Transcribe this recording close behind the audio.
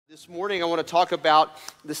This morning, I want to talk about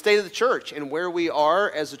the state of the church and where we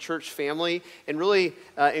are as a church family, and really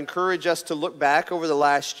encourage us to look back over the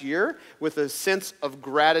last year with a sense of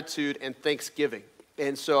gratitude and thanksgiving.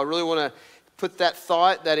 And so I really want to put that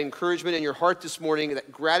thought, that encouragement in your heart this morning,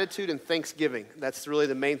 that gratitude and thanksgiving. That's really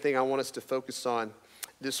the main thing I want us to focus on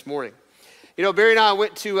this morning. You know, Barry and I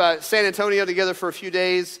went to San Antonio together for a few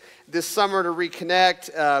days this summer to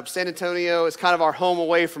reconnect. San Antonio is kind of our home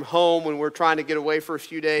away from home when we're trying to get away for a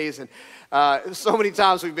few days. And so many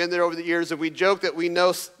times we've been there over the years, and we joke that we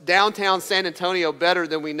know downtown San Antonio better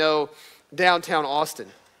than we know downtown Austin.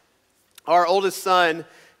 Our oldest son,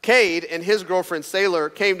 Cade, and his girlfriend, Sailor,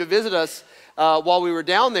 came to visit us while we were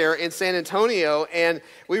down there in San Antonio, and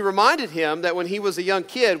we reminded him that when he was a young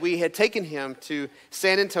kid, we had taken him to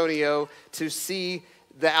San Antonio to see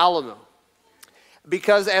the Alamo.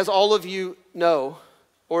 Because as all of you know,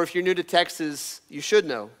 or if you're new to Texas, you should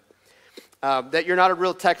know, that you're not a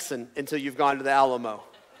real Texan until you've gone to the Alamo.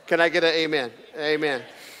 Can I get an amen? Amen.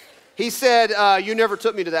 He said, you never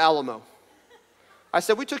took me to the Alamo. I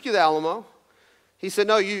said, we took you to the Alamo. He said,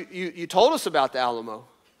 no, you told us about the Alamo.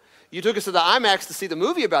 You took us to the IMAX to see the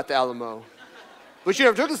movie about the Alamo, but you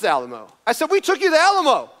never took us to the Alamo. I said, we took you to the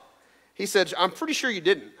Alamo. He said, I'm pretty sure you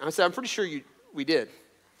didn't. I said, I'm pretty sure we did.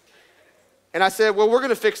 And I said, well, we're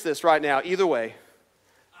going to fix this right now. Either way,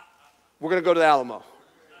 we're going to go to the Alamo.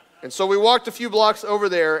 And so we walked a few blocks over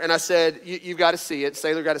there, and I said, you've got to see it.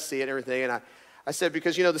 Sailor got to see it and everything. And I said,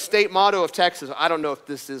 because, you know, the state motto of Texas, I don't know if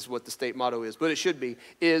this is what the state motto is, but it should be,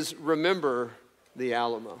 is remember the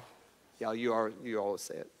Alamo. Yeah, you always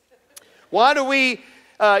say it. Why do we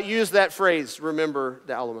use that phrase, remember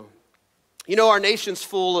the Alamo? You know, our nation's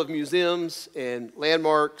full of museums and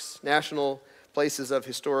landmarks, national places of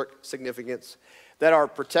historic significance that are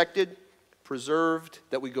protected, preserved,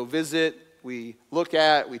 that we go visit, we look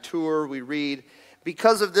at, we tour, we read,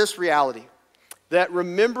 because of this reality, that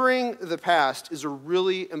remembering the past is a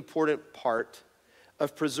really important part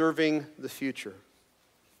of preserving the future.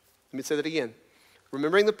 Let me say that again.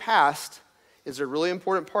 Remembering the past is a really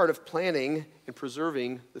important part of planning and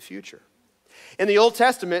preserving the future. In the Old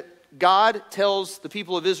Testament, God tells the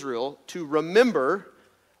people of Israel to remember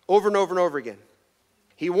over and over and over again.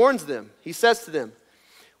 He warns them. He says to them,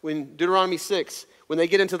 when Deuteronomy 6, when they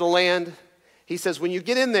get into the land, he says, when you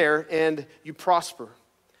get in there and you prosper,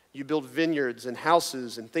 you build vineyards and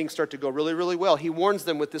houses and things start to go really, really well, he warns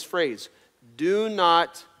them with this phrase, do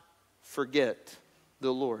not forget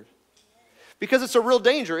the Lord. Because it's a real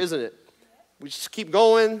danger, isn't it? We just keep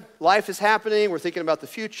going, life is happening, we're thinking about the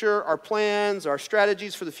future, our plans, our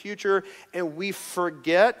strategies for the future, and we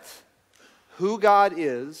forget who God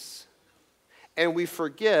is, and we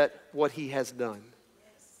forget what he has done.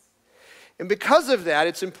 And because of that,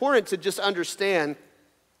 it's important to just understand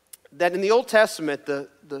that in the Old Testament, the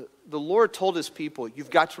Lord told his people,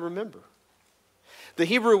 you've got to remember. The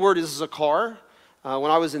Hebrew word is zakar.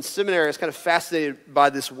 When I was in seminary, I was kind of fascinated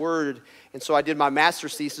by this word, and so I did my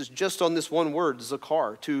master's thesis just on this one word,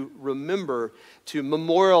 zakar, to remember, to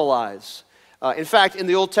memorialize. In fact, in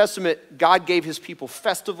the Old Testament, God gave his people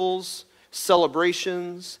festivals,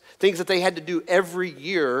 celebrations, things that they had to do every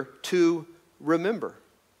year to remember.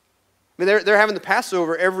 I mean, they're having the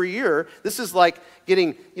Passover every year. This is like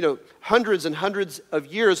getting, hundreds and hundreds of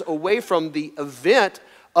years away from the event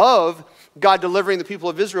of God delivering the people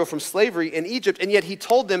of Israel from slavery in Egypt, and yet he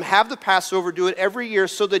told them, have the Passover, do it every year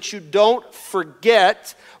so that you don't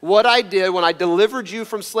forget what I did when I delivered you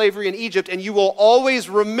from slavery in Egypt, and you will always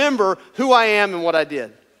remember who I am and what I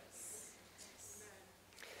did.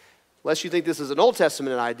 Lest you think this is an Old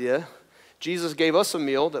Testament idea, Jesus gave us a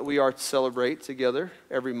meal that we are to celebrate together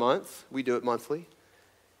every month. We do it monthly.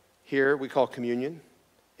 Here we call communion.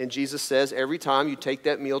 And Jesus says, every time you take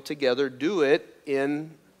that meal together, do it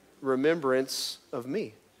in remembrance of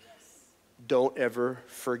me. Don't ever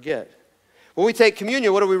forget. When we take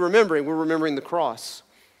communion, what are we remembering? We're remembering the cross.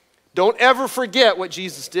 Don't ever forget what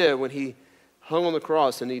Jesus did when he hung on the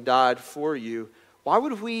cross and he died for you. Why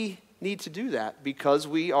would we need to do that? Because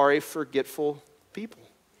we are a forgetful people.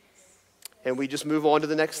 And we just move on to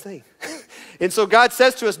the next thing. And so God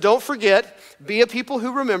says to us, don't forget, be a people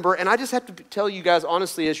who remember. And I just have to tell you guys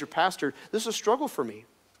honestly, as your pastor, this is a struggle for me.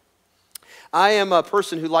 I am a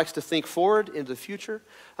person who likes to think forward into the future.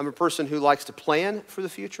 I'm a person who likes to plan for the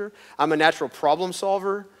future. I'm a natural problem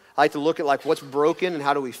solver. I like to look at what's broken and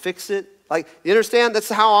how do we fix it. You understand? That's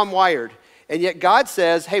how I'm wired. And yet God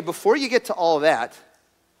says, hey, before you get to all of that,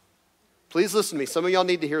 please listen to me. Some of y'all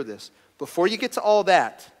need to hear this. Before you get to all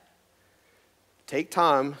that, take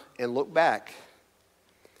time and look back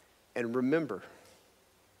and remember.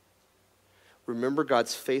 Remember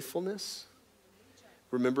God's faithfulness.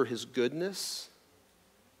 remember his goodness.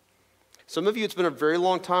 Some of you, it's been a very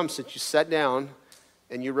long time since you sat down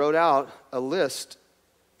and you wrote out a list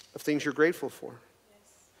of things you're grateful for.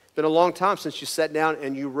 It's been a long time since you sat down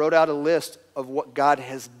and you wrote out a list of what God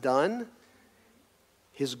has done,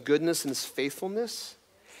 his goodness and his faithfulness.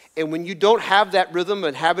 And when you don't have that rhythm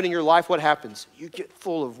and habit in your life, what happens? You get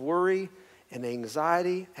full of worry and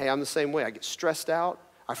anxiety. Hey, I'm the same way. I get stressed out.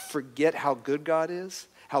 I forget how good God is,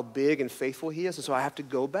 how big and faithful he is. And so I have to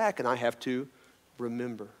go back and I have to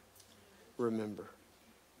remember.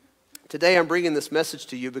 Today I'm bringing this message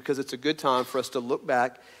to you because it's a good time for us to look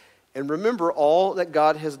back and remember all that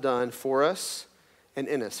God has done for us and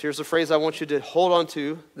in us. Here's a phrase I want you to hold on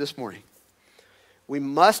to this morning. We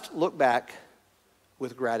must look back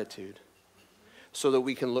with gratitude so that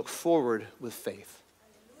we can look forward with faith.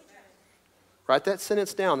 Write that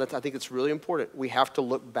sentence down. I think it's really important. We have to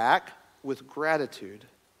look back with gratitude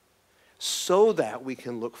so that we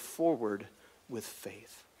can look forward with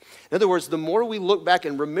faith. In other words, the more we look back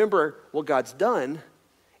and remember what God's done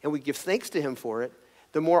and we give thanks to him for it,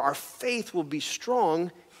 the more our faith will be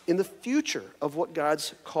strong in the future of what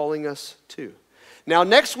God's calling us to. Now,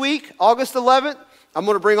 next week, August 11th, I'm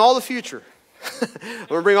going to bring all the future. I'm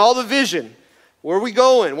going to bring all the vision. Where are we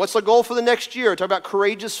going? What's the goal for the next year? Talk about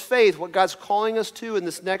courageous faith, what God's calling us to in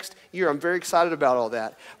this next year. I'm very excited about all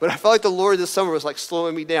that. But I felt like the Lord this summer was like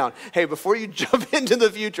slowing me down. Hey, before you jump into the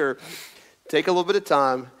future, take a little bit of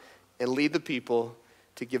time and lead the people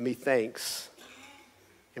to give me thanks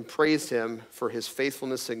and praise him for his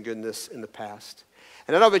faithfulness and goodness in the past.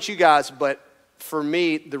 And I don't know about you guys, but for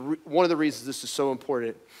me, one of the reasons this is so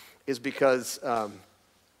important is because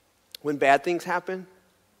when bad things happen,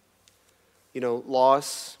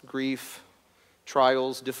 loss, grief,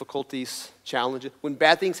 trials, difficulties, challenges, when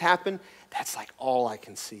bad things happen, that's like all I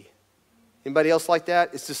can see. Anybody else like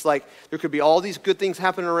that? It's just like there could be all these good things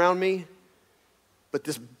happening around me, but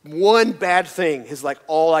this one bad thing is like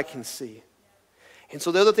all I can see. And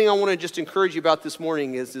so the other thing I want to just encourage you about this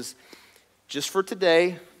morning is just for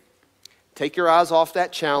today, take your eyes off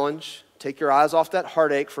that challenge, take your eyes off that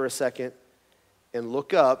heartache for a second, and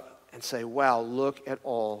look up and say, wow, look at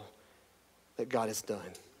all that God has done.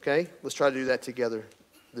 Okay? Let's try to do that together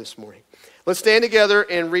this morning. Let's stand together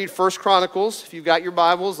and read 1 Chronicles. If you've got your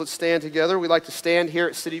Bibles, let's stand together. We like to stand here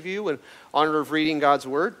at Cityview in honor of reading God's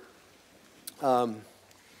Word.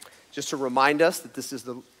 Just to remind us that this is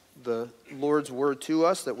the Lord's Word to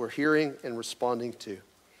us that we're hearing and responding to.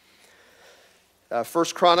 1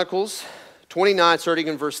 Chronicles 29, starting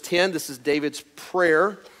in verse 10, this is David's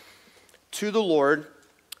prayer to the Lord,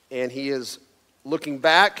 and he is looking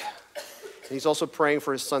back, and he's also praying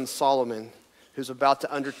for his son Solomon, who's about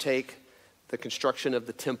to undertake the construction of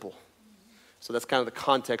the temple. So that's kind of the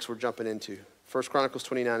context we're jumping into. 1 Chronicles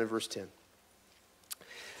 29 and verse 10.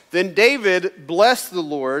 Then David blessed the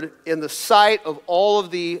Lord in the sight of all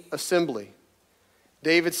of the assembly.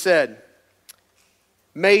 David said,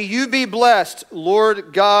 "May you be blessed,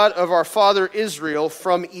 Lord God of our father Israel,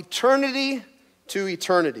 from eternity to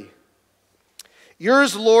eternity.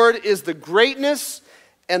 Yours, Lord, is the greatness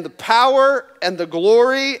and the power and the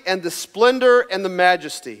glory and the splendor and the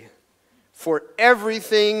majesty. For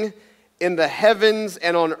everything in the heavens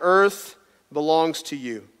and on earth belongs to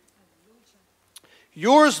you.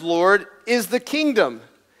 Yours, Lord, is the kingdom,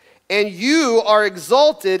 and you are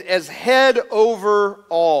exalted as head over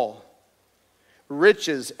all.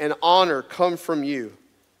 Riches and honor come from you,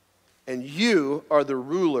 and you are the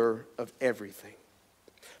ruler of everything.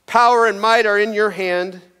 Power and might are in your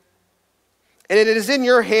hand, and it is in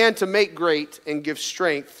your hand to make great and give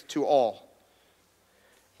strength to all.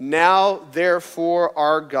 Now, therefore,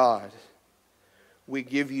 our God, we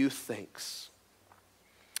give you thanks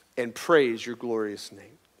and praise your glorious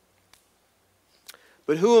name.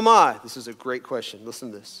 But who am I? This is a great question.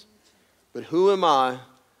 Listen to this. But who am I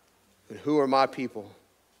and who are my people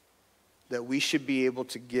that we should be able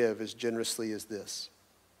to give as generously as this?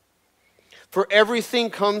 For everything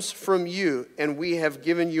comes from you, and we have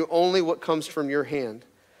given you only what comes from your hand.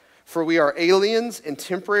 For we are aliens and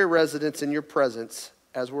temporary residents in your presence,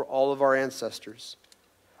 as were all of our ancestors.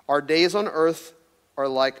 Our days on earth are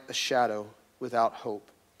like a shadow without hope.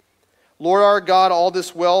 Lord our God, all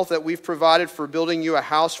this wealth that we've provided for building you a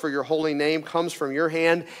house for your holy name comes from your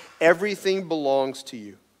hand. Everything belongs to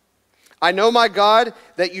you. I know, my God,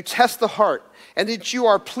 that you test the heart and that you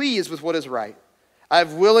are pleased with what is right. I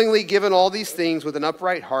have willingly given all these things with an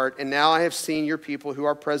upright heart, and now I have seen your people who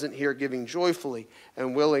are present here giving joyfully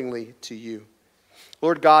and willingly to you.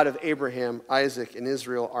 Lord God of Abraham, Isaac, and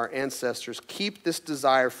Israel, our ancestors, keep this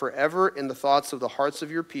desire forever in the thoughts of the hearts of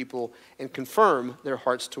your people and confirm their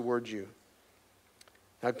hearts toward you.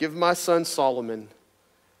 Now give my son Solomon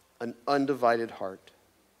an undivided heart.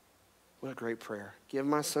 What a great prayer. Give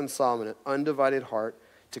my son Solomon an undivided heart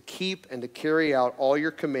to keep and to carry out all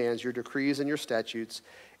your commands, your decrees, and your statutes,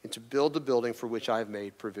 and to build the building for which I have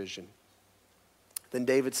made provision. Then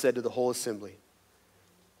David said to the whole assembly,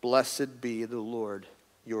 blessed be the Lord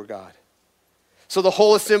your God. So the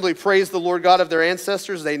whole assembly praised the Lord God of their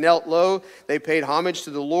ancestors. They knelt low. They paid homage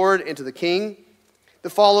to the Lord and to the king. The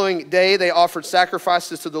following day, they offered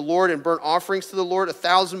sacrifices to the Lord and burnt offerings to the Lord,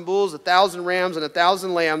 1,000 bulls, 1,000 rams, and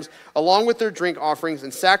 1,000 lambs, along with their drink offerings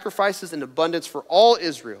and sacrifices in abundance for all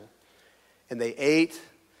Israel. And they ate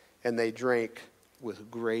and they drank with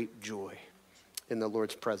great joy in the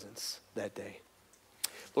Lord's presence that day.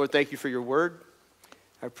 Lord, thank you for your word.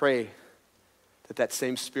 I pray that that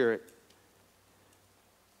same spirit,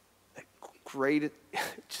 that great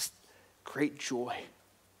joy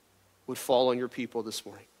would fall on your people this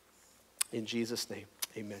morning. In Jesus' name,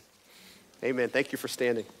 amen. Amen. Thank you for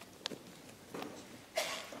standing.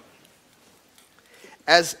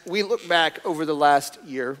 As we look back over the last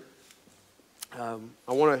year, I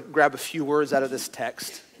want to grab a few words out of this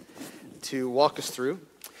text to walk us through.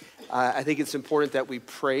 I think it's important that we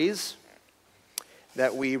praise,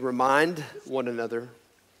 that we remind one another,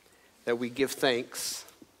 that we give thanks,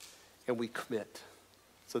 and we commit.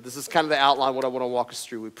 So this is kind of the outline, what I want to walk us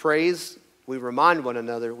through. We praise, we remind one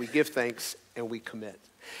another, we give thanks, and we commit.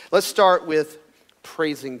 Let's start with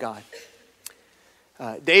praising God.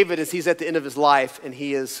 David, as he's at the end of his life, and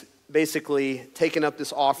he is basically taken up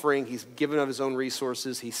this offering, he's given of his own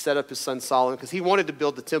resources, he set up his son Solomon, because he wanted to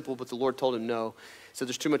build the temple, but the Lord told him no. He said,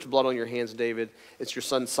 there's too much blood on your hands, David. It's your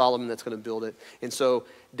son Solomon that's going to build it. And so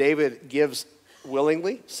David gives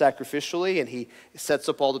willingly, sacrificially, and he sets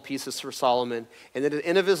up all the pieces for Solomon. And then at the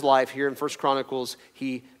end of his life, here in 1 Chronicles,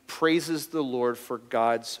 he praises the Lord for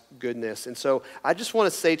God's goodness. And so I just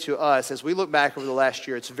want to say to us, as we look back over the last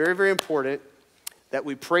year, it's very, very important that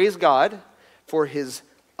we praise God for his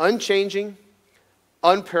unchanging,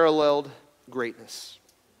 unparalleled greatness.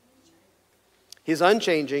 His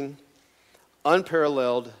unchanging,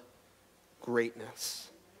 unparalleled greatness.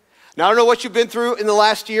 Now, I don't know what you've been through in the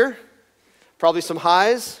last year. Probably some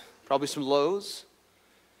highs, probably some lows,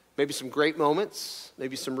 maybe some great moments,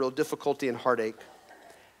 maybe some real difficulty and heartache.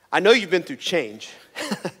 I know you've been through change.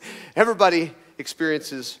 Everybody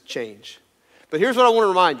experiences change. But here's what I want to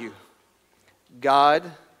remind you. God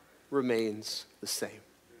remains the same.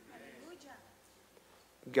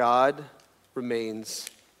 God remains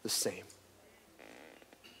the same.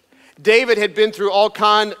 David had been through all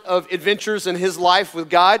kinds of adventures in his life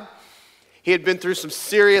with God. He had been through some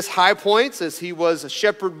serious high points as he was a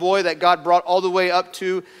shepherd boy that God brought all the way up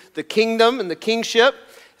to the kingdom and the kingship.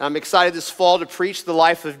 And I'm excited this fall to preach the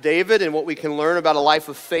life of David and what we can learn about a life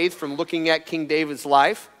of faith from looking at King David's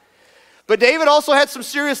life. But David also had some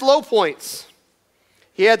serious low points.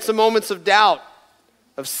 He had some moments of doubt,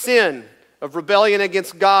 of sin, of rebellion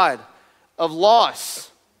against God, of loss.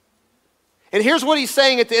 And here's what he's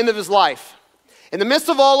saying at the end of his life. In the midst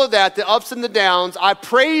of all of that, the ups and the downs, I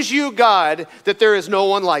praise you, God, that there is no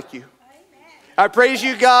one like you. Amen. I praise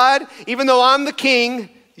you, God, even though I'm the king,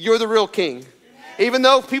 you're the real king. Amen. Even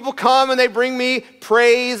though people come and they bring me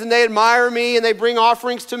praise and they admire me and they bring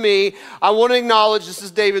offerings to me, I want to acknowledge, this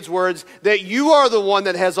is David's words, that you are the one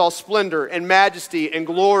that has all splendor and majesty and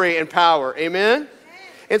glory and power. Amen?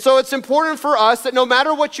 And so it's important for us that no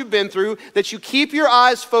matter what you've been through, that you keep your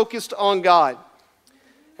eyes focused on God.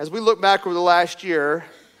 As we look back over the last year,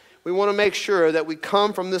 we want to make sure that we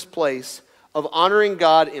come from this place of honoring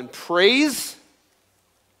God in praise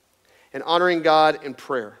and honoring God in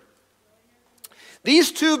prayer.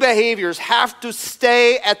 These two behaviors have to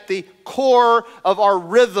stay at the core of our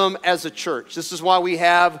rhythm as a church. This is why we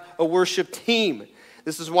have a worship team.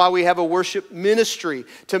 This is why we have a worship ministry,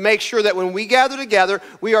 to make sure that when we gather together,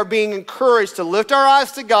 we are being encouraged to lift our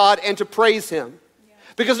eyes to God and to praise him.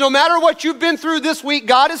 Because no matter what you've been through this week,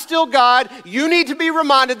 God is still God. You need to be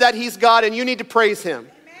reminded that he's God and you need to praise him.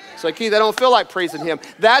 Amen. So Keith, I don't feel like praising him.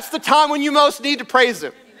 That's the time when you most need to praise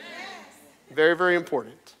him. Amen. Very, very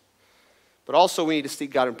important. But also we need to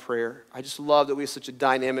seek God in prayer. I just love that we have such a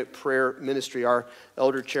dynamic prayer ministry. Our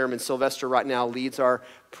elder chairman, Sylvester, right now leads our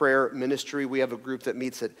prayer ministry. We have a group that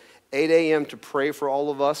meets at 8 a.m. to pray for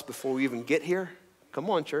all of us before we even get here. Come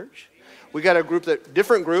on, church. We got a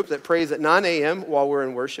different group that prays at 9 a.m. while we're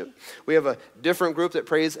in worship. We have a different group that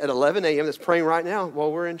prays at 11 a.m. that's praying right now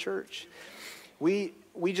while we're in church. We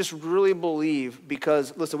just really believe,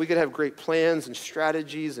 because, listen, we could have great plans and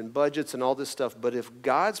strategies and budgets and all this stuff, but if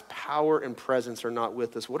God's power and presence are not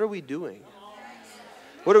with us, what are we doing?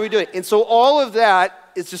 What are we doing? And so all of that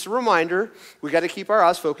is just a reminder, we got to keep our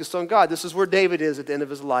eyes focused on God. This is where David is at the end of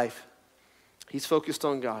his life. He's focused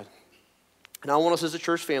on God. And I want us as a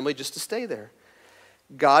church family just to stay there.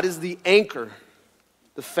 God is the anchor,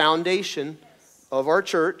 the foundation of our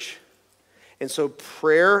church. And so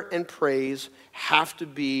prayer and praise have to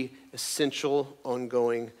be essential,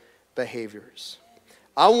 ongoing behaviors.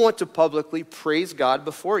 I want to publicly praise God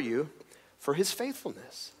before you for his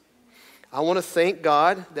faithfulness. I want to thank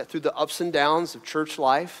God that through the ups and downs of church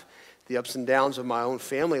life, the ups and downs of my own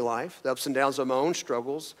family life, the ups and downs of my own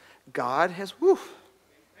struggles, God has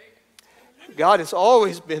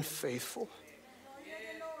always been faithful.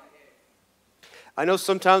 I know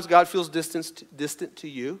sometimes God feels distant to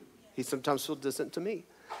you. He sometimes feels distant to me.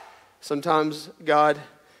 Sometimes God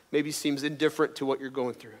maybe seems indifferent to what you're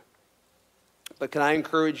going through. But can I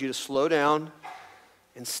encourage you to slow down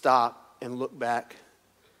and stop and look back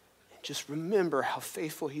and just remember how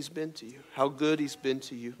faithful he's been to you, how good he's been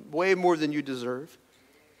to you, way more than you deserve.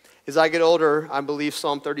 As I get older, I believe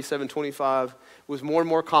Psalm 37:25 with more and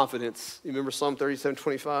more confidence. You remember Psalm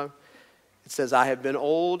 37:25? It says, I have been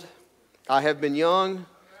old, I have been young,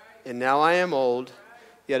 and now I am old,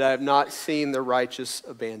 yet I have not seen the righteous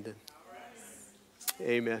abandoned.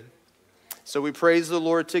 Amen. So we praise the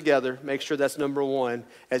Lord together. Make sure that's number one.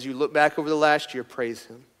 As you look back over the last year, praise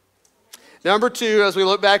him. Number two, as we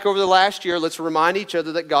look back over the last year, let's remind each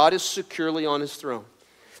other that God is securely on his throne.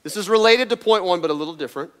 This is related to point one, but a little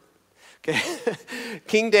different. Okay.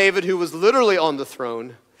 King David, who was literally on the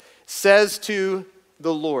throne, says to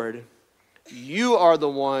the Lord, you are the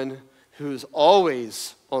one who is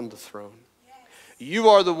always on the throne. You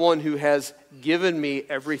are the one who has given me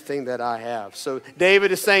everything that I have. So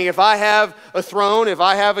David is saying, if I have a throne, if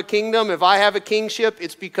I have a kingdom, if I have a kingship,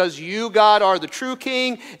 it's because you, God, are the true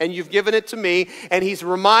king and you've given it to me. And he's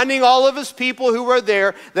reminding all of his people who are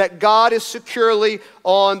there that God is securely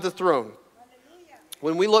on the throne.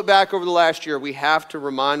 When we look back over the last year, we have to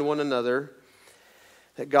remind one another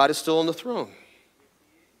that God is still on the throne.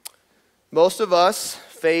 Most of us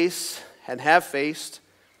face and have faced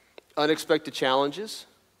unexpected challenges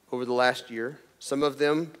over the last year. Some of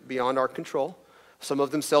them beyond our control. Some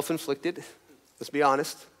of them self-inflicted. Let's be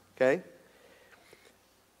honest, okay?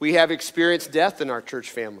 We have experienced death in our church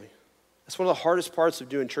family. That's one of the hardest parts of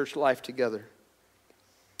doing church life together.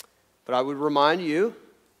 But I would remind you,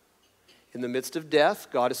 in the midst of death,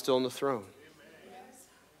 God is still on the throne.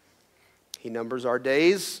 He numbers our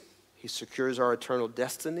days. He secures our eternal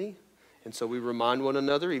destiny. And so we remind one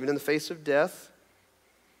another, even in the face of death,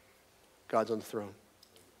 God's on the throne.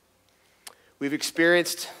 We've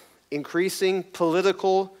experienced increasing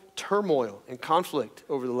political turmoil and conflict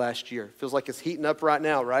over the last year. Feels like it's heating up right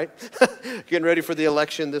now, right? Getting ready for the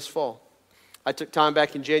election this fall. I took time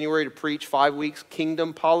back in January to preach 5 weeks,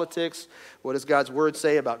 kingdom politics. What does God's word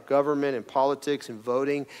say about government and politics and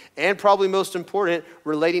voting? And probably most important,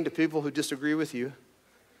 relating to people who disagree with you.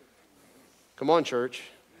 Come on, church.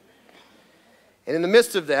 And in the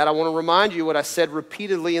midst of that, I want to remind you what I said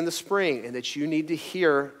repeatedly in the spring and that you need to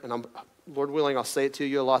hear, and Lord willing, I'll say it to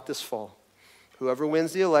you a lot this fall. Whoever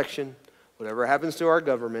wins the election, whatever happens to our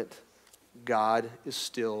government, God is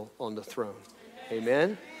still on the throne.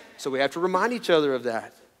 Amen? So we have to remind each other of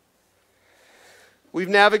that. We've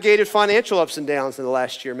navigated financial ups and downs in the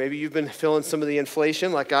last year. Maybe you've been feeling some of the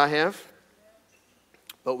inflation like I have.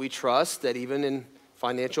 But we trust that even in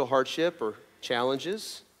financial hardship or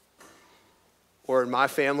challenges, or in my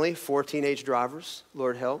family, 4 teenage drivers,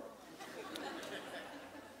 Lord help,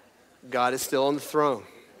 God is still on the throne.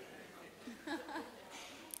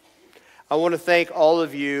 I want to thank all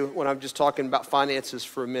of you when I'm just talking about finances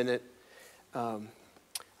for a minute. I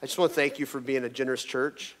just want to thank you for being a generous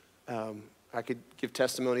church. I could give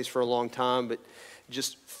testimonies for a long time, but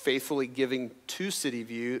just faithfully giving to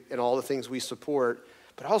Cityview and all the things we support,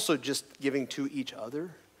 but also just giving to each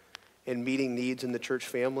other and meeting needs in the church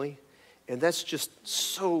family. And that's just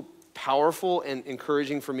so powerful and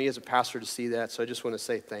encouraging for me as a pastor to see that. So I just want to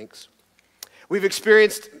say thanks. We've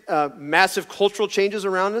experienced massive cultural changes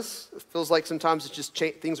around us. It feels like sometimes it's just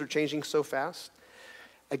things are changing so fast.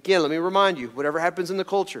 Again, let me remind you, whatever happens in the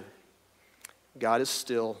culture, God is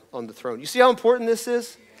still on the throne. You see how important this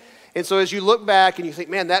is? And so as you look back and you think,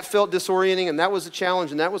 man, that felt disorienting and that was a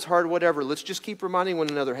challenge and that was hard, whatever, let's just keep reminding one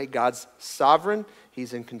another, hey, God's sovereign,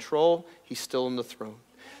 he's in control, he's still on the throne.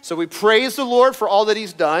 So we praise the Lord for all that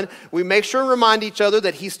he's done. We make sure and remind each other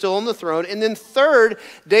that he's still on the throne. And then third,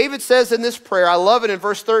 David says in this prayer, I love it in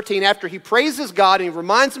verse 13, after he praises God and he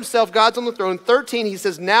reminds himself God's on the throne, 13, he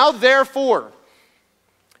says, now therefore,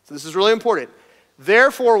 so this is really important,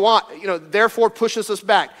 therefore pushes us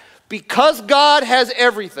back. because God has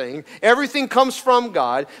everything, everything comes from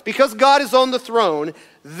God, because God is on the throne,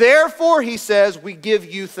 therefore, he says, we give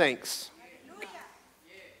you thanks.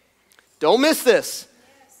 Don't miss this.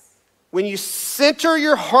 When you center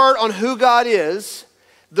your heart on who God is,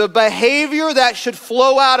 the behavior that should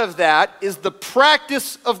flow out of that is the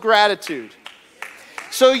practice of gratitude.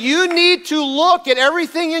 So you need to look at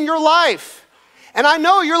everything in your life. And I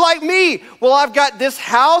know you're like me. Well, I've got this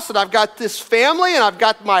house and I've got this family and I've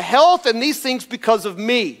got my health and these things because of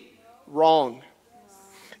me. Wrong.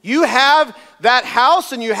 You have that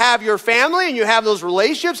house and you have your family and you have those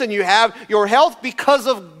relationships and you have your health because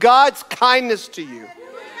of God's kindness to you.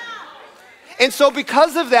 And so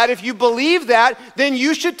because of that, if you believe that, then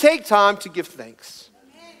you should take time to give thanks.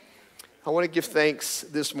 I want to give thanks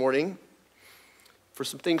this morning for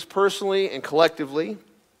some things personally and collectively.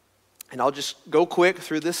 And I'll just go quick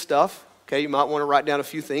through this stuff. Okay, you might want to write down a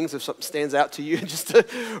few things if something stands out to you just to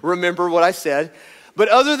remember what I said. But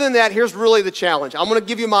other than that, here's really the challenge. I'm going to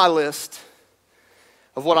give you my list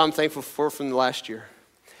of what I'm thankful for from the last year.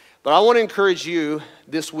 But I want to encourage you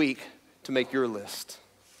this week to make your list.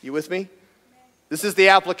 You with me? This is the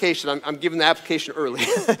application. I'm giving the application early.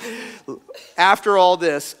 After all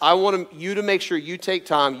this, I want you to make sure you take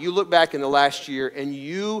time, you look back in the last year, and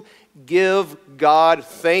you give God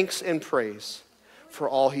thanks and praise for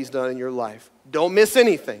all he's done in your life. Don't miss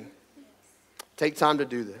anything. Take time to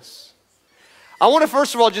do this. I want to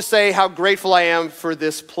first of all just say how grateful I am for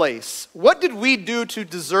this place. What did we do to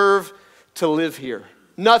deserve to live here?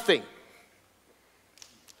 Nothing.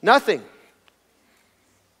 Nothing.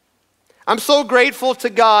 I'm so grateful to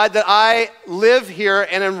God that I live here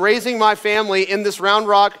and am raising my family in this Round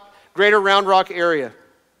Rock, greater Round Rock area.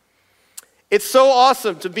 It's so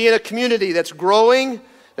awesome to be in a community that's growing,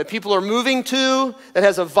 that people are moving to, that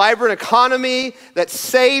has a vibrant economy, that's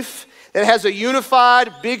safe, that has a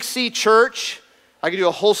unified Big C church. I could do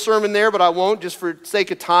a whole sermon there, but I won't just for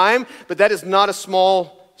sake of time. But that is not a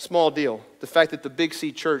small deal. The fact that the Big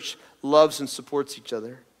C church loves and supports each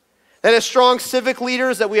other. That has strong civic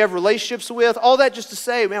leaders that we have relationships with. All that just to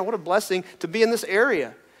say, man, what a blessing to be in this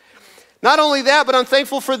area. Not only that, but I'm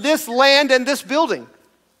thankful for this land and this building.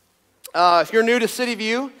 If you're new to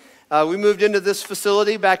Cityview, we moved into this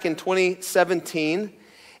facility back in 2017.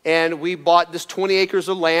 And we bought this 20 acres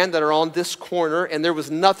of land that are on this corner, and there was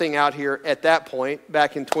nothing out here at that point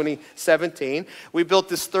back in 2017. We built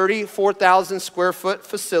this 34,000 square foot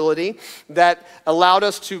facility that allowed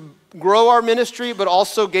us to grow our ministry, but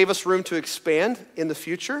also gave us room to expand in the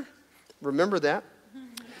future. Remember that.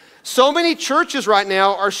 So many churches right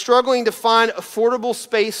now are struggling to find affordable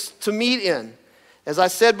space to meet in. As I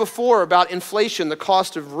said before about inflation, the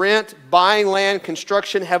cost of rent, buying land,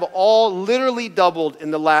 construction have all literally doubled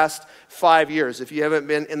in the last 5 years. If you haven't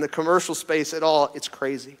been in the commercial space at all, it's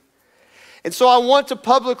crazy. And so I want to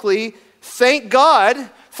publicly thank God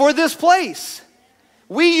for this place.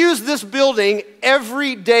 We use this building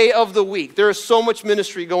every day of the week. There is so much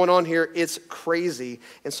ministry going on here, it's crazy.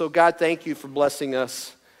 And so God, thank you for blessing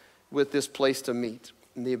us with this place to meet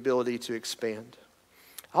and the ability to expand.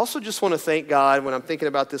 I also just want to thank God when I'm thinking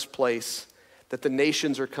about this place that the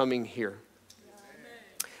nations are coming here.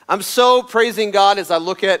 I'm so praising God as I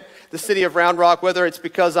look at the city of Round Rock, whether it's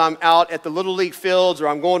because I'm out at the Little League fields or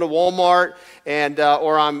I'm going to Walmart and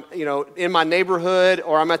or I'm in my neighborhood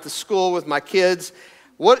or I'm at the school with my kids.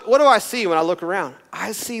 What do I see when I look around?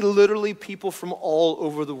 I see literally people from all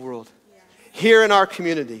over the world here in our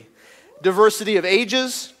community. Diversity of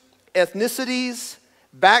ages, ethnicities,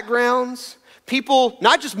 backgrounds. People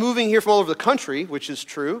not just moving here from all over the country, which is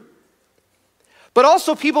true, but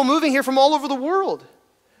also people moving here from all over the world.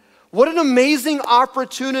 What an amazing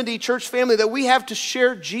opportunity, church family, that we have to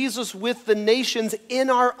share Jesus with the nations in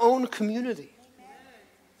our own community.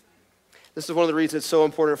 This is one of the reasons it's so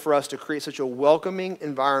important for us to create such a welcoming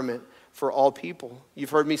environment for all people.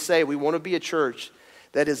 You've heard me say we want to be a church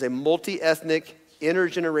that is a multi-ethnic,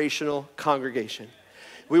 intergenerational congregation.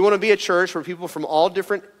 We want to be a church where people from all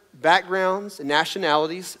different backgrounds and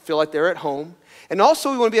nationalities feel like they're at home. And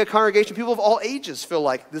also we want to be a congregation, people of all ages feel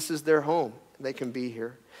like this is their home and they can be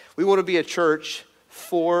here. We want to be a church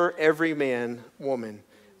for every man, woman,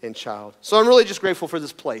 and child. So I'm really just grateful for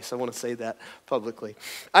this place. I want to say that publicly.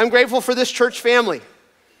 I'm grateful for this church family,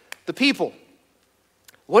 the people.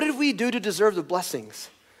 What did we do to deserve the blessings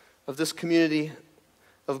of this community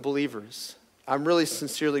of believers? I'm really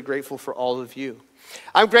sincerely grateful for all of you.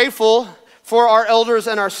 I'm grateful for our elders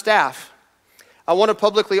and our staff. I want to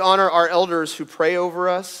publicly honor our elders who pray over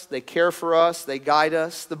us, they care for us, they guide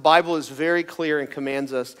us. The Bible is very clear and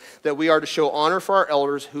commands us that we are to show honor for our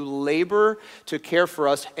elders who labor to care for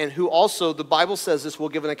us and who also, the Bible says this, will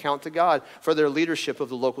give an account to God for their leadership of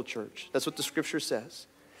the local church. That's what the scripture says.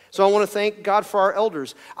 So I want to thank God for our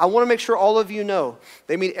elders. I want to make sure all of you know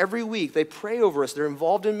they meet every week. They pray over us. They're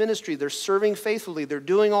involved in ministry. They're serving faithfully. They're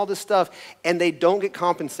doing all this stuff, and they don't get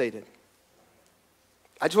compensated.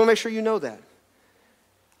 I just want to make sure you know that.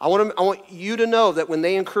 I want you to know that when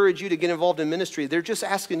they encourage you to get involved in ministry, they're just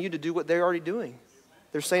asking you to do what they're already doing.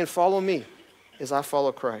 They're saying, follow me as I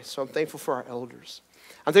follow Christ. So I'm thankful for our elders.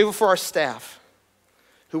 I'm thankful for our staff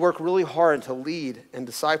who work really hard to lead and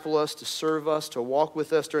disciple us, to serve us, to walk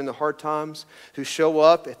with us during the hard times, who show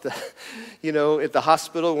up at the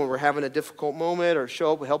hospital when we're having a difficult moment, or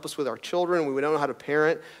show up to help us with our children when we don't know how to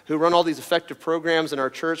parent, who run all these effective programs in our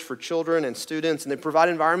church for children and students, and they provide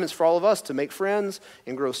environments for all of us to make friends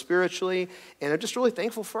and grow spiritually. And I'm just really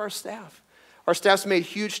thankful for our staff. Our staff's made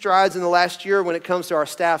huge strides in the last year when it comes to our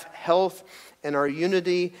staff health and our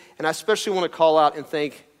unity, and I especially want to call out and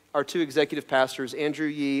thank our two executive pastors, Andrew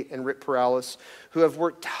Yee and Rick Perales, who have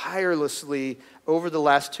worked tirelessly over the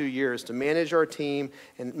last 2 years to manage our team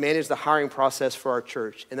and manage the hiring process for our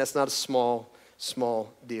church. And that's not a small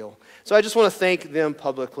deal. So I just want to thank them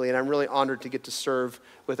publicly, and I'm really honored to get to serve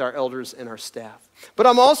with our elders and our staff. But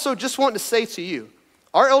I'm also just wanting to say to you,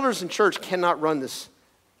 our elders and church cannot run this.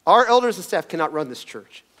 Our elders and staff cannot run this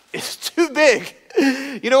church. It's too big.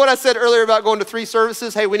 You know what I said earlier about going to 3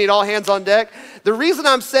 services? Hey, we need all hands on deck. The reason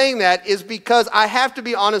I'm saying that is because I have to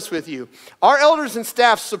be honest with you. Our elders and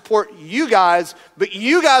staff support you guys, but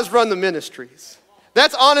you guys run the ministries.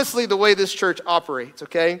 That's honestly the way this church operates,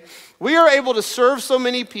 okay? We are able to serve so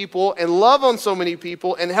many people and love on so many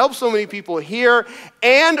people and help so many people here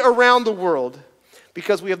and around the world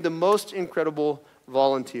because we have the most incredible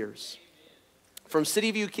volunteers. From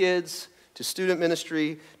Cityview kids to student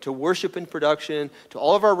ministry, to worship and production, to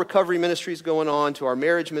all of our recovery ministries going on, to our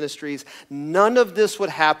marriage ministries. None of this would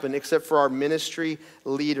happen except for our ministry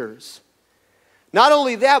leaders. Not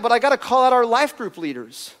only that, but I got to call out our life group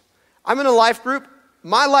leaders. I'm in a life group.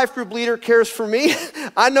 My life group leader cares for me.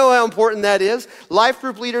 I know how important that is. Life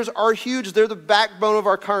group leaders are huge. They're the backbone of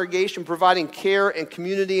our congregation, providing care and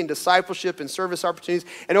community and discipleship and service opportunities.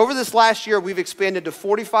 And over this last year, we've expanded to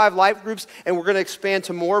 45 life groups, and we're going to expand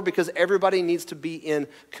to more because everybody needs to be in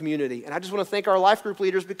community. And I just want to thank our life group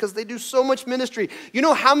leaders because they do so much ministry. You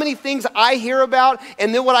know how many things I hear about,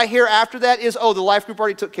 and then what I hear after that is, oh, the life group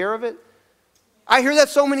already took care of it? I hear that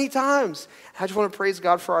so many times. I just want to praise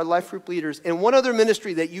God for our life group leaders. And one other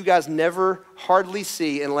ministry that you guys never hardly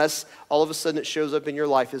see unless all of a sudden it shows up in your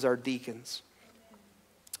life is our deacons.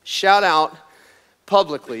 Shout out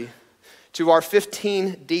publicly to our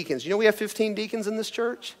 15 deacons. You know we have 15 deacons in this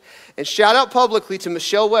church? And shout out publicly to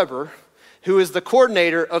Michelle Weber, who is the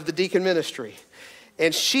coordinator of the deacon ministry.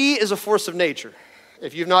 And she is a force of nature,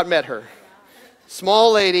 if you've not met her.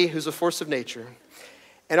 Small lady who's a force of nature.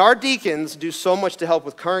 And our deacons do so much to help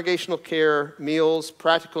with congregational care, meals,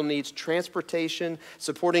 practical needs, transportation,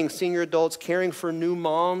 supporting senior adults, caring for new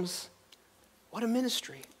moms. What a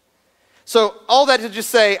ministry. So all that to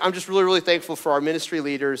just say, I'm just really, really thankful for our ministry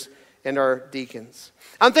leaders and our deacons.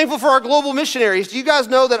 I'm thankful for our global missionaries. Do you guys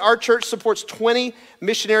know that our church supports 20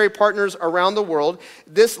 missionary partners around the world?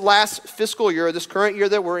 This last fiscal year, this current year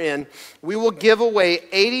that we're in, we will give away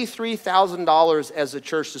 $83,000 as a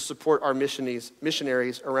church to support our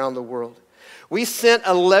missionaries around the world. We sent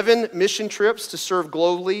 11 mission trips to serve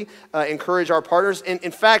globally, encourage our partners. And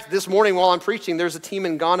in fact, this morning while I'm preaching, there's a team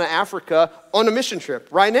in Ghana, Africa on a mission trip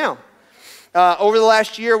right now. Over the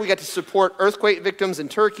last year, we got to support earthquake victims in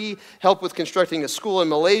Turkey, help with constructing a school in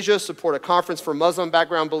Malaysia, support a conference for Muslim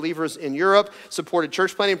background believers in Europe, supported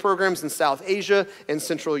church planting programs in South Asia and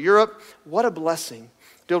Central Europe. What a blessing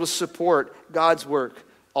to be able to support God's work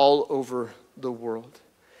all over the world.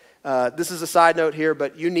 This is a side note here,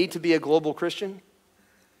 but you need to be a global Christian.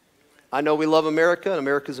 I know we love America, and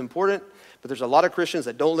America is important, but there's a lot of Christians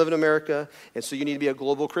that don't live in America, and so you need to be a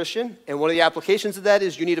global Christian. And one of the applications of that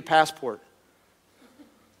is you need a passport.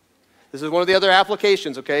 This is one of the other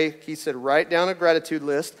applications, okay? He said, write down a gratitude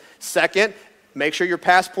list. Second, make sure your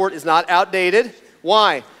passport is not outdated.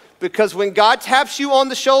 Why? Because when God taps you on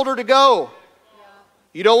the shoulder to go,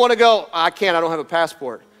 you don't want to go, I don't have a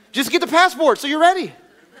passport. Just get the passport so you're ready.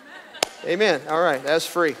 Amen. All right, that's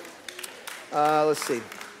free. Let's see.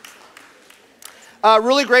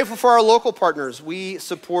 Really grateful for our local partners. We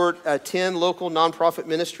support 10 local nonprofit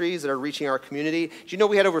ministries that are reaching our community. Did you know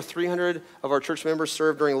we had over 300 of our church members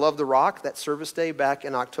serve during Love the Rock, that service day back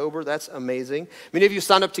in October? That's amazing. Many of you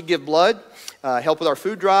signed up to give blood, help with our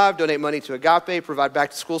food drive, donate money to Agape, provide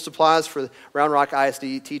back-to-school supplies for Round Rock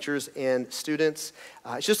ISD teachers and students.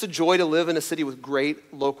 It's just a joy to live in a city with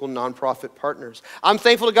great local nonprofit partners. I'm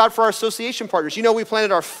thankful to God for our association partners. You know, we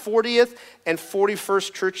planted our 40th and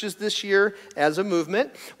 41st churches this year as a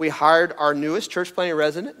movement. We hired our newest church planting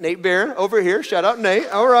resident, Nate Barron, over here. Shout out, Nate.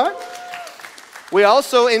 All right. We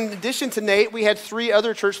also, in addition to Nate, we had 3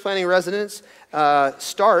 other church planting residents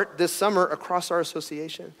start this summer across our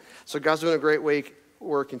association. So God's doing a great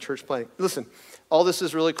work in church planting. Listen, all this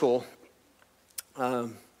is really cool.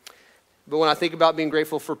 But when I think about being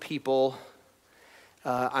grateful for people,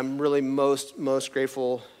 I'm really most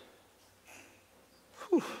grateful.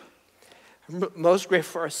 I'm most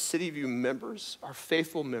grateful for our Cityview members, our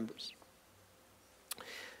faithful members.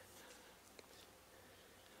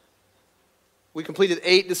 We completed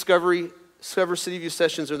 8 Discover Cityview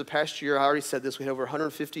sessions over the past year. I already said this. We had over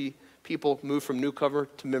 150 people move from newcomer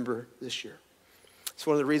to member this year. It's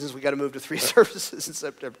one of the reasons we got to move to 3 services in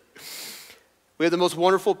September. We have the most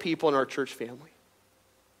wonderful people in our church family.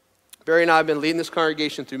 Barry and I have been leading this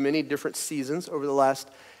congregation through many different seasons over the last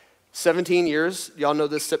 17 years. Y'all know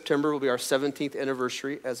this September will be our 17th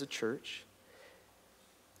anniversary as a church.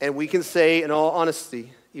 And we can say in all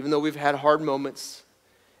honesty, even though we've had hard moments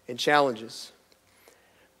and challenges,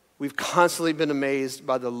 we've constantly been amazed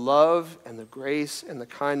by the love and the grace and the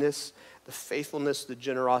kindness, the faithfulness, the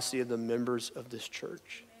generosity of the members of this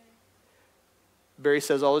church. Barry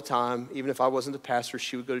says all the time, even if I wasn't the pastor,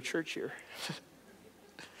 she would go to church here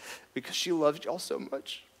because she loves y'all so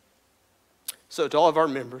much. So to all of our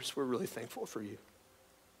members, we're really thankful for you.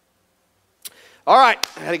 All right,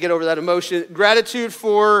 I had to get over that emotion. Gratitude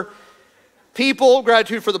for people,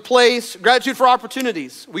 gratitude for the place, gratitude for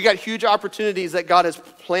opportunities. We got huge opportunities that God has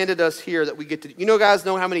planted us here that we get to. You know, guys,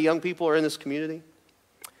 know how many young people are in this community?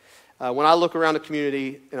 When I look around the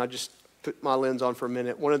community, and I just put my lens on for a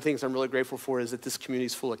minute, one of the things I'm really grateful for is that this community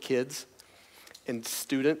is full of kids and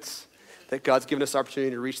students, that God's given us the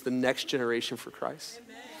opportunity to reach the next generation for Christ.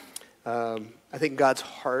 I think God's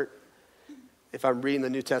heart, if I'm reading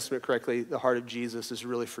the New Testament correctly, the heart of Jesus is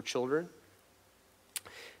really for children,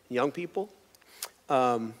 young people.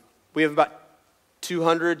 We have about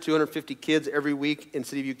 250 kids every week in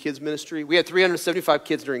Cityview Kids Ministry. We had 375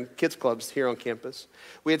 kids during kids clubs here on campus.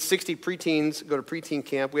 We had 60 preteens go to preteen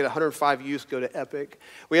camp. We had 105 youth go to Epic.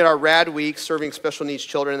 We had our Rad Week serving special needs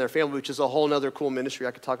children and their family, which is a whole nother cool ministry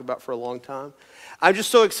I could talk about for a long time. I'm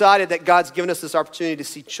just so excited that God's given us this opportunity to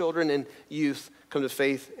see children and youth come to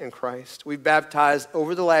faith in Christ. We've baptized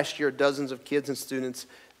over the last year dozens of kids and students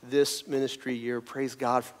this ministry year. Praise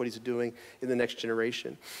God for what he's doing in the next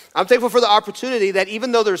generation. I'm thankful for the opportunity that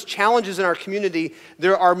even though there's challenges in our community,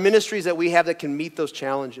 there are ministries that we have that can meet those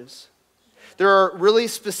challenges. There are really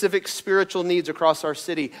specific spiritual needs across our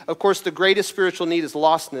city. Of course, the greatest spiritual need is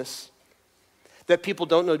lostness, that people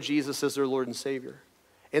don't know Jesus as their Lord and Savior.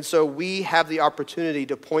 And so we have the opportunity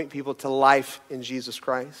to point people to life in Jesus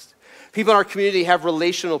Christ. People in our community have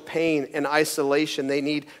relational pain and isolation. They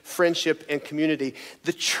need friendship and community.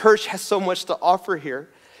 The church has so much to offer here.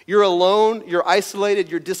 You're alone, you're isolated,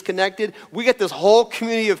 you're disconnected. We get this whole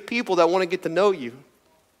community of people that want to get to know you.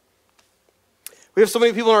 We have so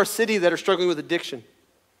many people in our city that are struggling with addiction.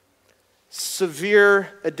 Severe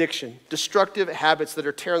addiction, destructive habits that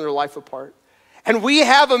are tearing their life apart. And we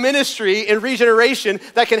have a ministry in Regeneration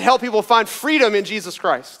that can help people find freedom in Jesus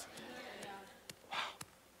Christ.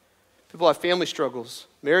 People have family struggles.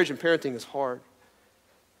 Marriage and parenting is hard.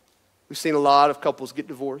 We've seen a lot of couples get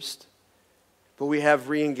divorced. But we have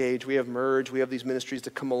re-engaged, we have merged, we have these ministries to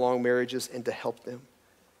come along marriages and to help them.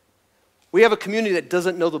 We have a community that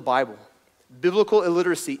doesn't know the Bible. Biblical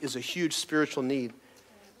illiteracy is a huge spiritual need.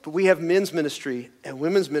 But we have men's ministry and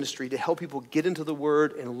women's ministry to help people get into the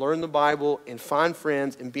Word and learn the Bible and find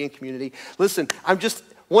friends and be in community. Listen,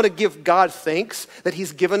 want to give God thanks that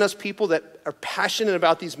he's given us people that are passionate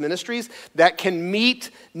about these ministries that can meet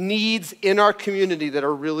needs in our community that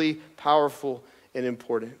are really powerful and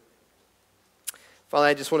important.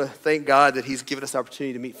 Finally, I just want to thank God that he's given us the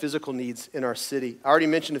opportunity to meet physical needs in our city. I already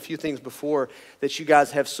mentioned a few things before that you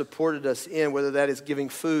guys have supported us in, whether that is giving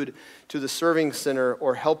food to the serving center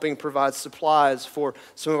or helping provide supplies for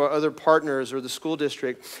some of our other partners or the school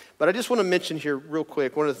district. But I just want to mention here real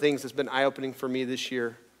quick, one of the things that's been eye-opening for me this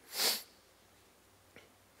year.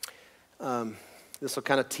 This will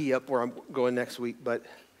kind of tee up where I'm going next week, but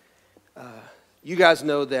you guys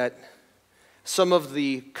know that some of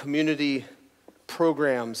the community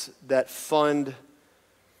programs that fund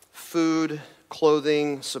food,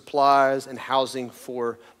 clothing, supplies, and housing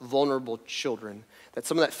for vulnerable children. That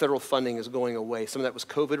some of that federal funding is going away. Some of that was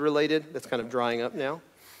COVID related. That's kind of drying up now.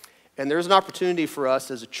 And there's an opportunity for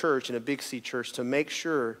us as a church and a Big C church to make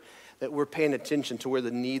sure that we're paying attention to where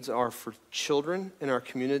the needs are for children in our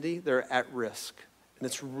community that are at risk. And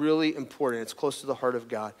it's really important. It's close to the heart of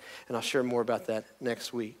God. And I'll share more about that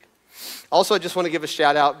next week. Also, I just want to give a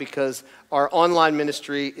shout out because our online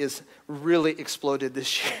ministry is really exploded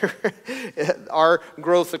this year. Our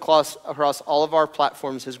growth across all of our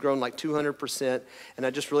platforms has grown like 200%. And I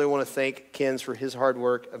just really want to thank Ken's for his hard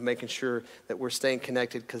work of making sure that we're staying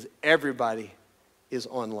connected because everybody is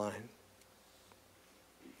online.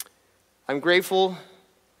 I'm grateful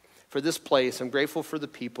for this place. I'm grateful for the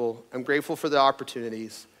people. I'm grateful for the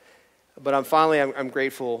opportunities. But I'm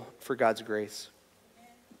grateful for God's grace.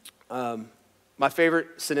 My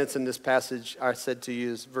favorite sentence in this passage I said to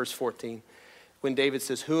you is verse 14, when David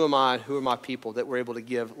says, who am I and who are my people that we're able to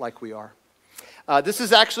give like we are? This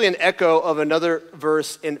is actually an echo of another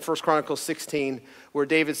verse in 1 Chronicles 16 where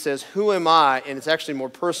David says, who am I? And it's actually more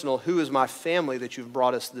personal. Who is my family that you've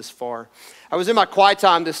brought us this far? I was in my quiet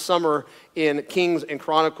time this summer in Kings and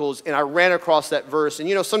Chronicles, and I ran across that verse. And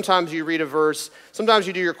you know, sometimes you read a verse, sometimes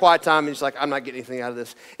you do your quiet time, and you're just like, I'm not getting anything out of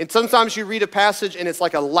this. And sometimes you read a passage, and it's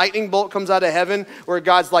like a lightning bolt comes out of heaven, where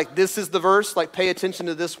God's like, this is the verse, like pay attention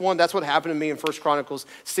to this one. That's what happened to me in 1 Chronicles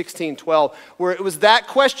 16:12, where it was that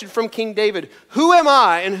question from King David, who am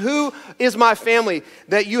I and who is my family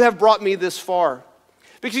that you have brought me this far?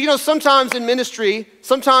 Because you know, sometimes in ministry,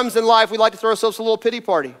 sometimes in life, we like to throw ourselves a little pity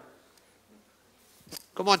party.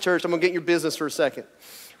 Come on, church, I'm going to get in your business for a second.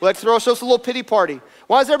 We like to throw ourselves a little pity party.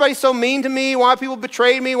 Why is everybody so mean to me? Why people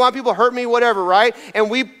betrayed me? Why people hurt me? Whatever, right?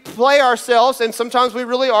 And we play ourselves, and sometimes we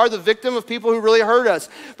really are the victim of people who really hurt us.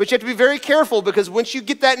 But you have to be very careful because once you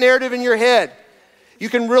get that narrative in your head, you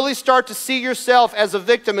can really start to see yourself as a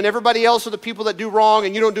victim and everybody else are the people that do wrong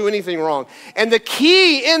and you don't do anything wrong. And the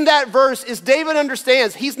key in that verse is David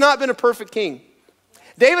understands he's not been a perfect king.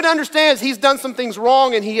 David understands he's done some things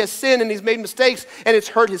wrong and he has sinned and he's made mistakes and it's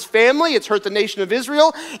hurt his family, it's hurt the nation of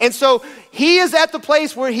Israel. And so he is at the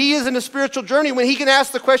place where he is in a spiritual journey when he can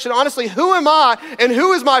ask the question, honestly, who am I and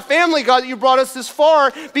who is my family, God, that you brought us this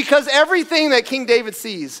far? Because everything that King David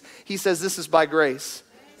sees, he says, this is by grace.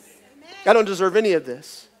 I don't deserve any of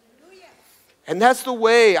this. And that's the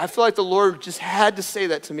way I feel like the Lord just had to say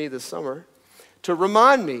that to me this summer to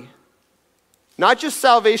remind me, not just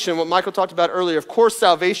salvation, what Michael talked about earlier. Of course,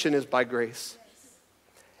 salvation is by grace.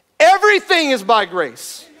 Everything is by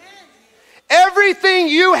grace. Everything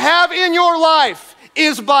you have in your life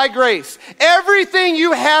is by grace. Everything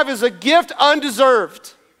you have is a gift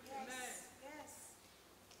undeserved.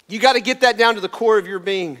 You got to get that down to the core of your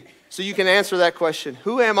being so you can answer that question.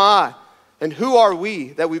 Who am I? And who are we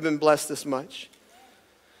that we've been blessed this much?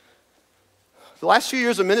 The last few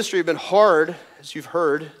years of ministry have been hard, as you've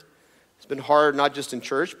heard. It's been hard not just in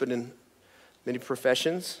church, but in many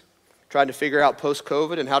professions, trying to figure out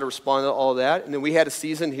post-COVID and how to respond to all that. And then we had a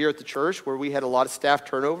season here at the church where we had a lot of staff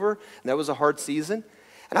turnover, and that was a hard season.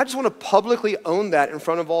 And I just want to publicly own that in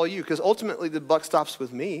front of all you, because ultimately the buck stops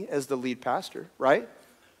with me as the lead pastor, right?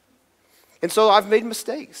 And so I've made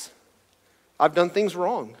mistakes. I've done things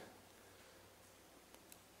wrong.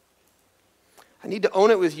 I need to own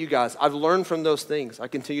it with you guys. I've learned from those things. I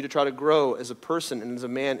continue to try to grow as a person and as a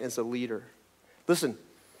man, as a leader. Listen,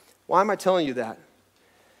 why am I telling you that?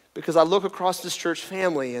 Because I look across this church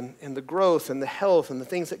family and the growth and the health and the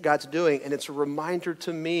things that God's doing, and it's a reminder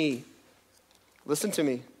to me, listen to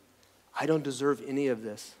me, I don't deserve any of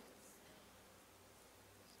this.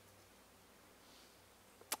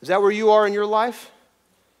 Is that where you are in your life?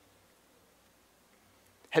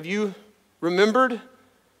 Have you remembered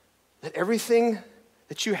that everything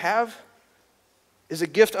that you have is a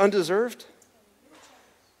gift undeserved?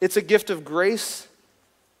 It's a gift of grace.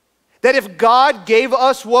 That if God gave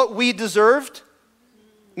us what we deserved,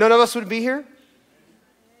 none of us would be here.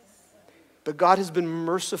 But God has been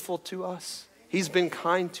merciful to us. He's been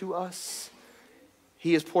kind to us.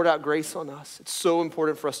 He has poured out grace on us. It's so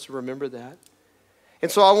important for us to remember that. And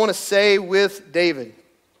so I want to say with David,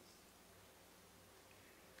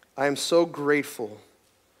 I am so grateful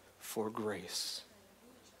for grace.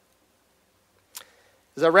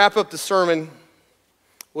 As I wrap up the sermon,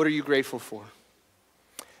 what are you grateful for?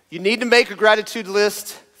 You need to make a gratitude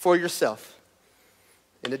list for yourself,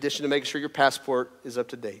 in addition to making sure your passport is up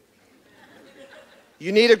to date.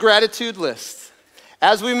 You need a gratitude list.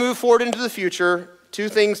 As we move forward into the future, 2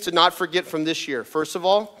 things to not forget from this year. First of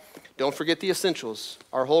all, don't forget the essentials.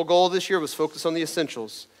 Our whole goal this year was focus on the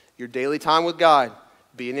essentials. your daily time with God,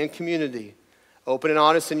 being in community, open and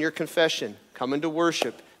honest in your confession, coming to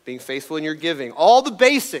worship, being faithful in your giving. All the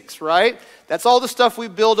basics, right? That's all the stuff we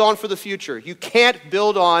build on for the future. You can't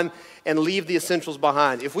build on and leave the essentials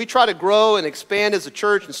behind. If we try to grow and expand as a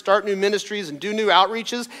church and start new ministries and do new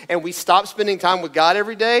outreaches and we stop spending time with God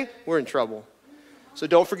every day, we're in trouble. So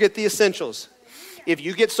don't forget the essentials. If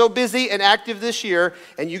you get so busy and active this year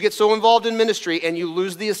and you get so involved in ministry and you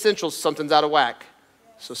lose the essentials, something's out of whack.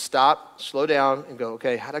 So stop, slow down, and go,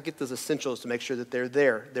 okay, how do I get those essentials to make sure that they're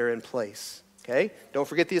there, they're in place? Okay? Don't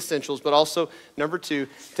forget the essentials, but also, number 2,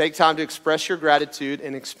 take time to express your gratitude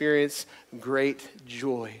and experience great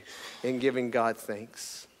joy in giving God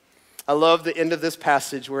thanks. I love the end of this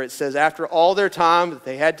passage where it says, after all their time that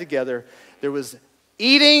they had together, there was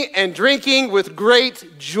eating and drinking with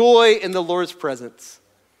great joy in the Lord's presence.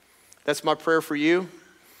 That's my prayer for you.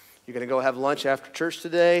 You're going to go have lunch after church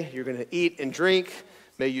today. You're going to eat and drink.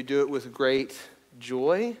 May you do it with great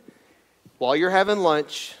joy. While you're having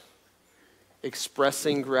lunch,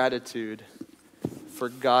 expressing gratitude for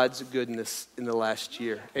God's goodness in the last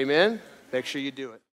year. Amen? Make sure you do it.